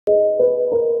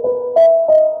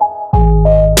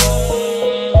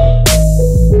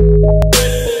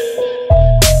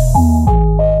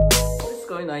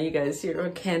you guys, here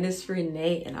on Candace,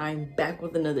 Renee, and I'm back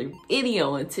with another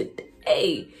video. And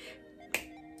today,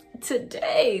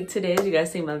 as you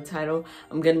guys see by the title,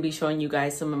 I'm gonna be showing you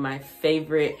guys some of my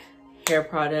favorite hair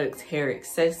products, hair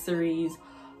accessories,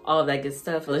 all of that good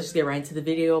stuff. Let's just get right into the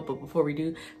video. But before we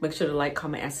do, make sure to like,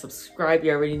 comment, and subscribe.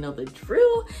 You already know the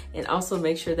drill. And also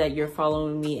make sure that you're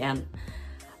following me, and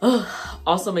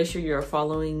also make sure you're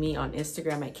following me on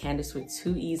Instagram at Candace with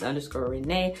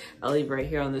 2Es_Renee. I'll leave it right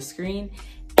here on the screen.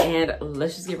 And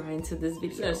let's just get right into this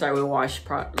video. I'm gonna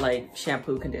start with like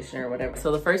shampoo, conditioner, whatever.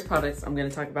 So the first products I'm gonna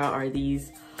talk about are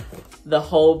these, the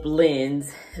whole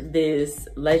blends, this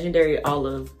legendary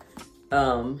olive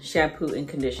shampoo and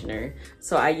conditioner.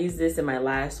 So I used this in my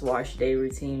last wash day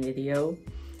routine video,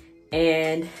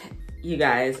 and you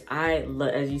guys,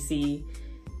 as you see,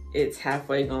 it's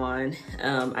halfway gone.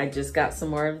 I just got some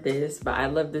more of this, but I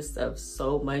love this stuff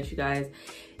so much, you guys.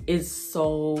 It's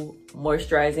so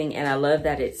moisturizing, and I love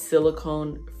that it's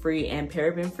silicone free and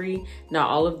paraben free. Now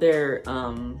all of their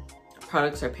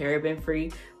products are paraben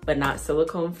free, but not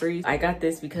silicone free. I got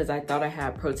this because I thought I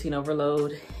had protein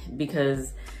overload,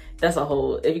 because that's a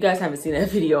whole, if you guys haven't seen that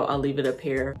video, I'll leave it up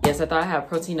here. Yes, I thought I had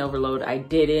protein overload. I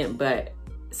didn't, but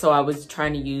so I was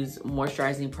trying to use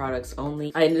moisturizing products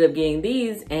only. I ended up getting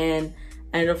these and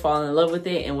I ended up falling in love with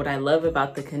it. And what I love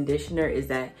about the conditioner is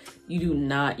that you do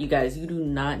not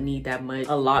need that much.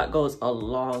 A lot goes a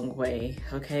long way,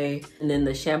 okay? And then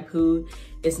the shampoo,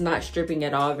 it's not stripping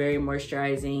at all, very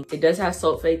moisturizing. It does have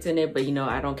sulfates in it, but you know,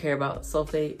 I don't care about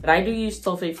sulfate. But I do use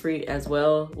sulfate free as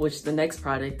well, which the next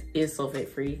product is sulfate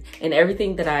free. And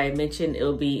everything that I mentioned,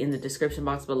 it'll be in the description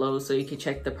box below, so you can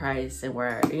check the price and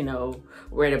where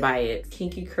to buy it.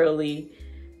 Kinky Curly,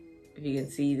 if you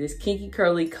can see this, Kinky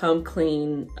Curly Come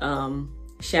Clean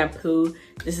shampoo.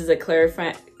 This is a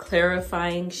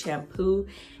clarifying shampoo,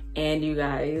 and you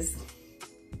guys,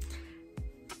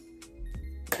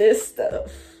 this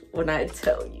stuff, when I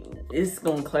tell you, it's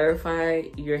gonna clarify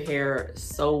your hair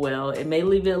so well. It may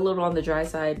leave it a little on the dry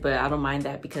side, but I don't mind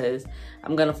that because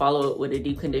I'm gonna follow it with a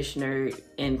deep conditioner,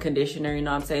 you know what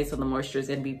I'm saying? So the moisture is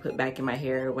gonna be put back in my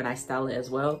hair when I style it as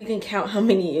well. You can count how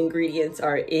many ingredients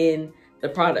are in the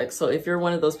product. So if you're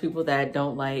one of those people that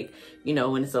don't like, you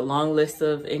know, when it's a long list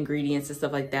of ingredients and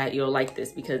stuff like that, you'll like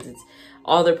this because it's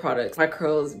all their products. My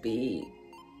curls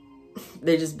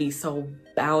they just be so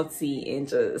bouncy, and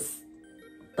just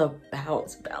the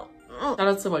bounce. Shout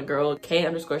out to my girl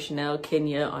K_Chanel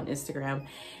Kenya on Instagram,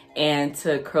 and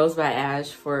to Curls by Ash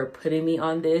for putting me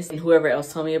on this, and whoever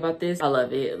else told me about this. I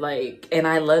love it. Like, and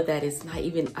I love that it's not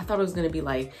even, I thought it was gonna be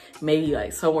like maybe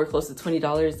like somewhere close to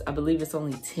 $20. I believe it's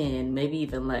only 10, maybe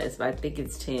even less, but I think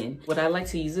it's 10. What I like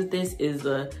to use with this is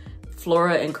the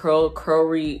Flora and Curl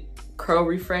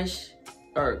Refresh,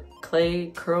 or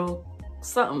Clay Curl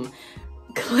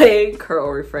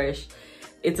Refresh.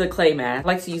 It's a clay mask. I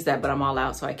like to use that, but I'm all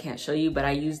out, so I can't show you, but I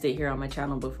used it here on my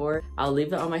channel before. I'll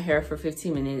leave it on my hair for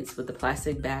 15 minutes with the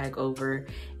plastic bag over,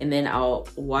 and then I'll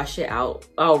wash it out.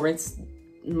 I'll rinse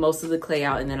most of the clay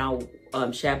out, and then I'll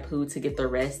shampoo to get the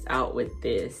rest out with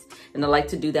this. And I like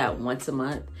to do that once a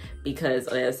month because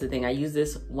that's the thing, I use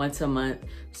this once a month.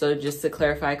 So just to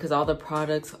clarify, because all the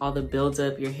products, all the builds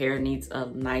up, your hair needs a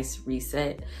nice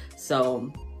reset.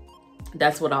 So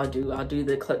that's what I'll do. I'll do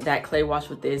that clay wash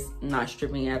with this, not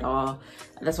stripping at all.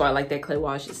 That's why I like that clay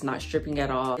wash. It's not stripping at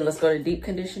all. Let's go to deep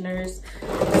conditioners.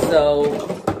 So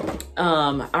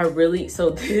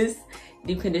this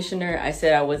deep conditioner, I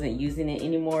said I wasn't using it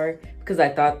anymore because I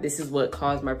thought this is what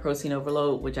caused my protein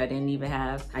overload, which I didn't even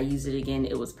have. I used it again.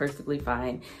 It was perfectly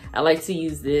fine. I like to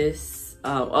use this.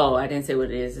 Oh, I didn't say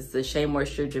what it is. It's the Shea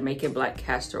Moisture Jamaican Black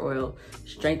Castor Oil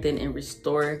Strengthen and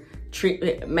Restore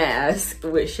Treatment Mask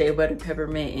with shea butter,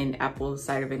 peppermint, and apple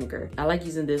cider vinegar. I like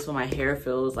using this when my hair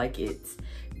feels like it's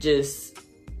just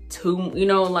too, you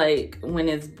know, like when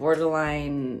it's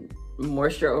borderline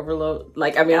moisture overload.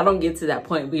 Like, I mean, I don't get to that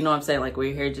point, but you know what I'm saying? Like where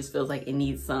your hair just feels like it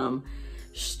needs some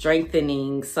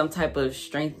strengthening, some type of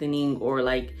strengthening, or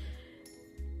like,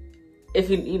 if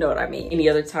you know what I mean. Any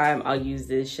other time, I'll use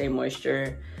this Shea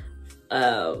Moisture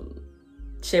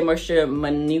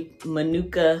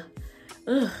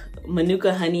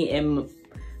Manuka honey, and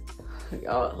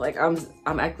y'all, like I'm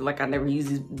acting like I never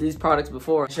used these products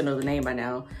before. I should know the name by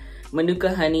now.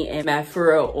 Manuka honey and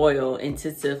Mafura oil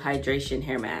intensive hydration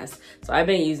hair mask. So I've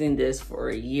been using this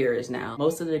for years now.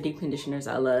 Most of the deep conditioners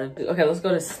I love. Okay, let's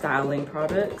go to styling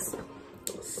products.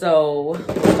 So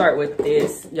we'll start with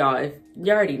this, y'all. If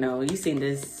you already know, you've seen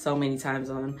this so many times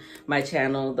on my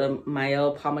channel, the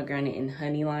Mael pomegranate and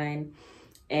honey line.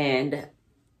 And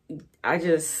I've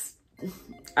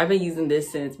been using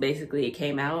this since basically it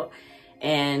came out,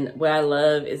 And what I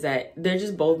love is that they're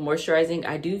just both moisturizing.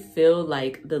 I do feel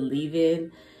like the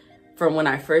leave-in from when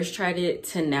I first tried it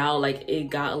to now, like it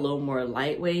got a little more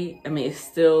lightweight. I mean, it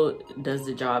still does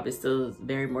the job. It's still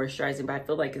very moisturizing, but I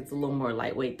feel like it's a little more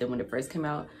lightweight than when it first came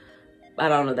out. I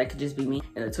don't know, that could just be me.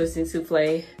 And the Twisting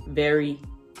Souffle, very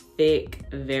thick,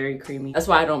 very creamy. That's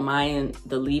why I don't mind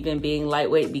the leave-in being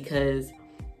lightweight, because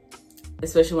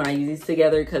especially when I use these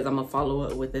together, because I'm gonna follow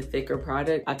it with a thicker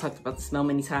product. I talked about the smell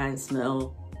many times.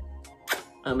 Smell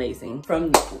amazing.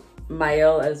 From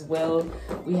Mael as well,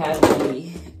 we have the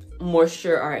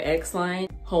Moisture RX line,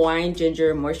 Hawaiian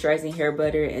Ginger Moisturizing Hair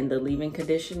Butter, and the leave-in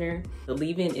conditioner. The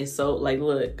leave-in is so, like,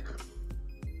 look,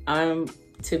 I'm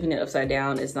tipping it upside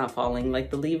down. It's not falling.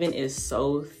 Like, the leave-in is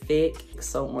so thick,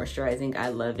 so moisturizing. I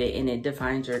love it, and it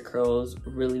defines your curls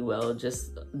really well,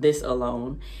 just this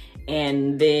alone.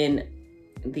 And then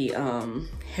the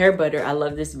hair butter, I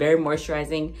love this, very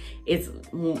moisturizing. It's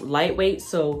lightweight,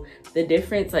 so the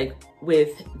difference, like with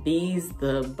these,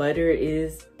 the butter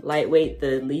is lightweight,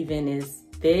 the leave-in is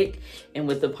thick, and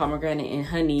with the pomegranate and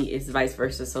honey it's vice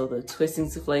versa. So the Twisting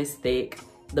Souffle is thick,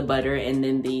 the butter, and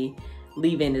then the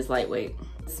leave-in is lightweight.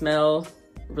 Smell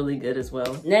really good as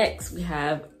well. Next we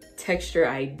have Texture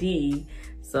ID.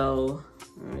 So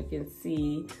you can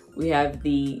see we have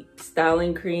the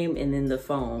styling cream and then the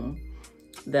foam.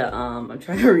 The I'm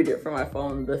trying to read it from my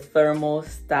phone. The thermal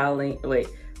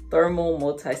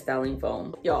multi-styling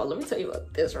foam. Y'all, let me tell you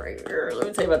about this right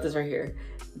here.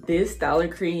 This styling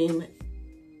cream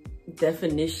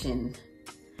definition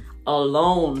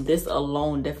alone,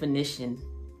 definition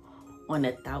on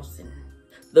 1,000.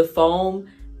 The foam,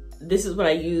 this is what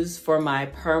I use for my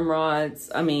perm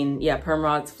rods. I mean, yeah, perm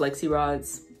rods, flexi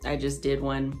rods. I just did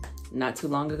one not too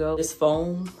long ago. This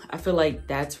foam, I feel like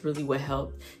that's really what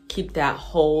helped keep that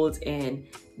hold, and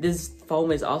this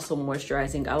foam is also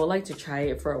moisturizing. I would like to try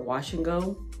it for a wash and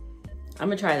go. I'm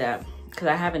gonna try that because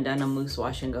I haven't done a mousse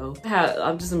wash and go.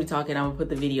 I'm just gonna be talking. I'm gonna put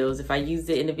the videos. If I used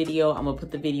it in the video, I'm gonna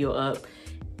put the video up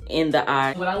in the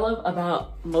eye. What I love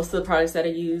about most of the products that I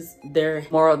use, they're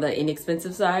more on the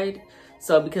inexpensive side.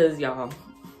 So because y'all,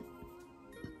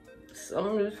 some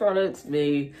of these products,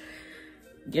 they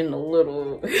getting a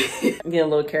little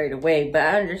carried away, but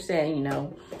I understand, you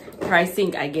know,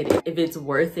 pricing, I get it. If it's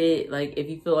worth it, like if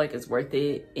you feel like it's worth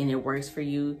it and it works for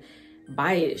you,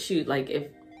 buy it. Shoot, like if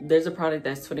there's a product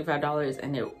that's $25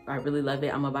 and I really love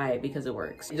it, I'm gonna buy it because it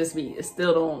works. It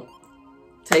still don't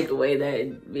take away that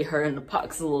it be hurting the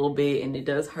pockets a little bit, and it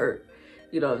does hurt,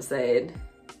 you know what I'm saying,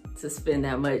 to spend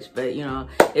that much. But you know,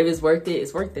 if it's worth it,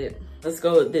 it's worth it. Let's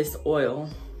go with this oil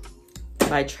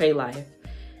by TresLife.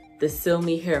 The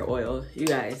Silmy hair oil. You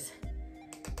guys,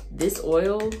 this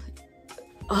oil,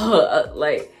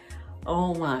 like,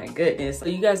 oh my goodness. So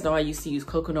you guys know I used to use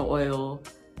coconut oil,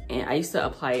 and I used to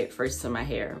apply it first to my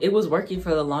hair. It was working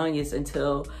for the longest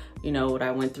until, you know, what I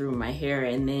went through with my hair,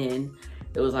 and then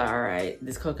it was like, all right,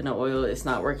 this coconut oil, it's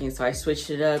not working. So I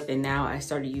switched it up, and now I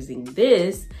started using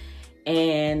this.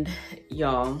 And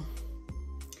y'all,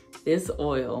 this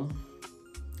oil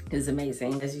is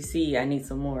amazing. As you see, I need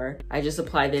some more. I just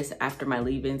apply this after my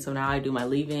leave-in. So now I do my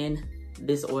leave-in,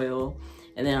 this oil,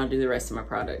 and then I'll do the rest of my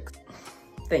products.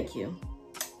 Thank you.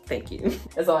 Thank you.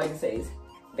 That's all I can say is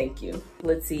thank you.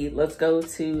 Let's see, let's go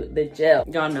to the gel.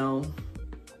 Y'all know,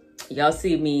 y'all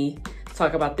see me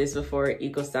talk about this before,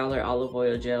 Eco Styler olive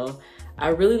oil gel. I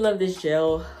really love this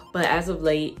gel, but as of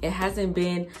late, it hasn't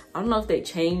been, I don't know if they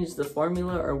changed the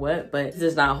formula or what, but it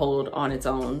does not hold on its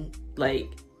own. Like,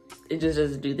 it just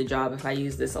doesn't do the job if I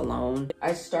use this alone.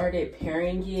 I started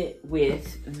pairing it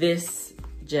with this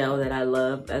gel that I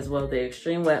love as well, the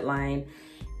Xtreme Wetline,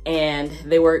 and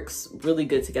they work really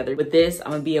good together. With this,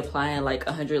 I'm gonna be applying like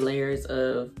 100 layers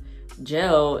of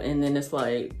gel, and then it's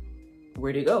like,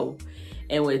 where'd it go?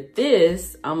 And with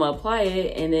this, I'm gonna apply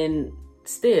it and then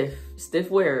stiff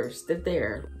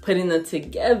there. Putting them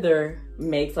together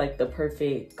makes like the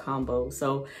perfect combo.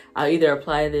 So I'll either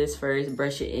apply this first,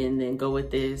 brush it in, then go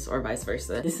with this, or vice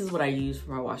versa. This is what I use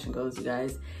for my wash and goes, you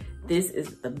guys. This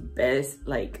is the best,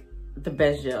 like the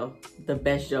best gel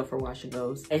for wash and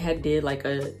goes. I had did like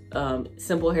a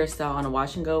simple hairstyle on a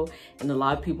wash and go, and a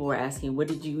lot of people were asking, what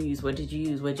did you use? What did you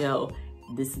use? What gel?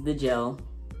 This is the gel.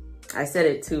 I said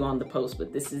it too on the post,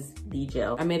 but this is the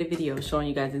gel. I made a video showing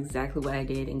you guys exactly what I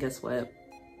did, and guess what?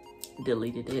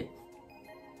 Deleted it.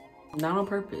 Not on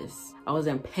purpose. I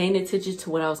wasn't paying attention to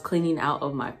what I was cleaning out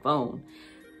of my phone.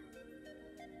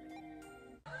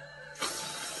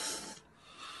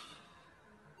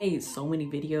 I made so many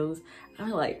videos. I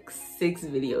made like 6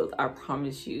 videos, I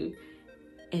promise you,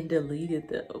 and deleted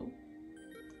them.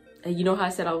 And you know how I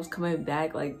said I was coming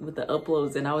back like with the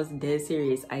uploads, and I was dead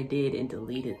serious. I did and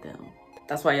deleted them.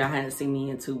 That's why y'all hadn't seen me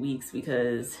in 2 weeks,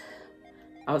 because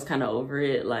I was kind of over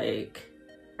it. Like,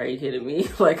 are you kidding me?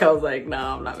 Like, I was like, no,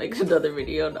 I'm not making another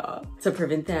video, no. To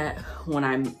prevent that, when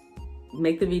I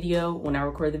make the video, when I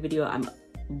record the video, I'm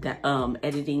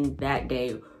editing that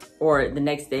day or the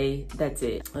next day. That's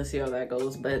it. Let's see how that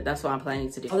goes, but that's what I'm planning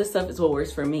to do. All this stuff is what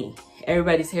works for me.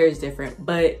 Everybody's hair is different,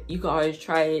 but you can always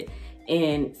try it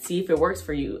and see if it works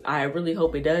for you. I really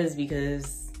hope it does,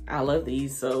 because I love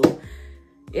these. So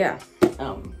yeah,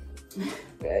 got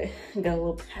a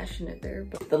little passionate there.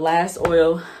 But the last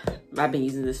oil, I've been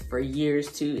using this for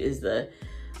years too, is the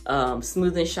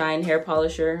Smooth and Shine hair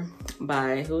polisher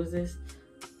by, who is this?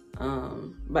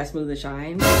 By Smooth and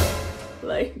Shine.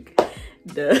 Like,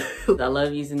 I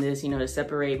love using this, you know, to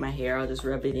separate my hair. I'll just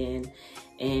rub it in,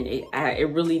 and it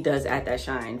really does add that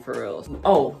shine, for real.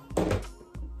 Oh,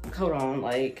 hold on,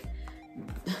 like,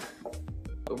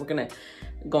 we're gonna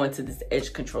go into this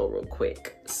edge control real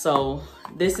quick. So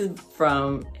this is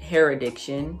from Hair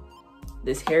Addiction.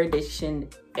 This Hair Addiction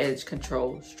edge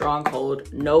control, strong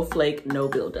hold, no flake, no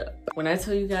buildup. When I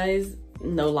tell you guys,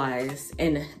 no lies,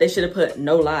 and they should have put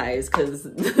no lies, because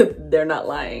they're not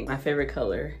lying. My favorite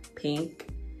color, pink.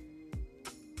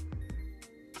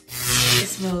 It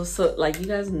smells so, like, you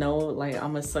guys know, like,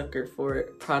 I'm a sucker for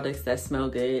products that smell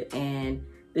good, and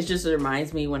this just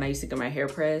reminds me when I used to get my hair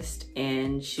pressed,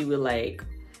 and she would, like,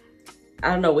 I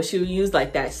don't know what she would use,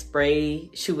 like that spray.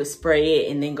 She would spray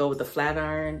it and then go with the flat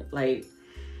iron. Like,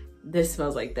 this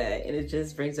smells like that, and it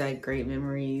just brings back great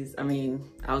memories. I mean,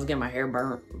 I was getting my hair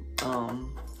burnt,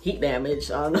 heat damage.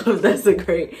 I don't know if that's a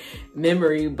great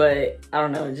memory, but I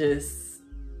don't know, it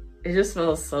just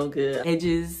smells so good.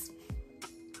 Edges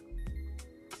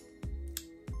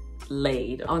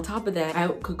laid. On top of that, I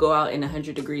could go out in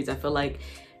 100 degrees. I feel like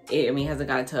it, I mean, it hasn't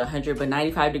gotten to 100, but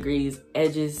 95 degrees,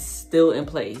 edges still in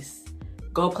place.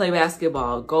 Go play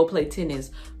basketball, go play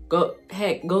tennis, go,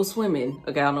 heck, go swimming.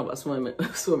 Okay, I don't know about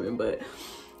swimming, but,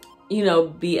 you know,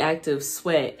 be active,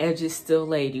 sweat, edges still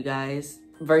laid, you guys.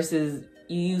 Versus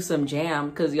you use some jam,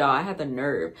 because y'all, I had the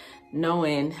nerve,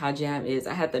 knowing how jam is,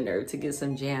 I had the nerve to get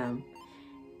some jam.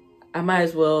 I might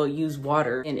as well use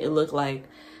water, and it looked like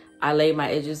I laid my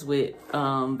edges with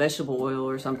vegetable oil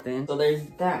or something. So there's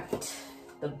that,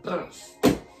 the brush,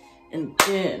 and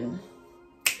then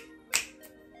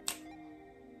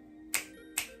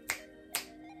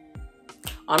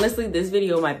honestly, this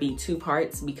video might be 2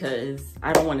 parts, because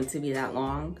I don't want it to be that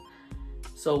long.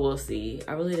 So we'll see.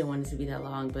 I really didn't want it to be that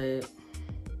long, but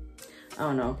I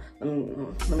don't know.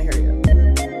 Let me hurry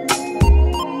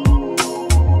up.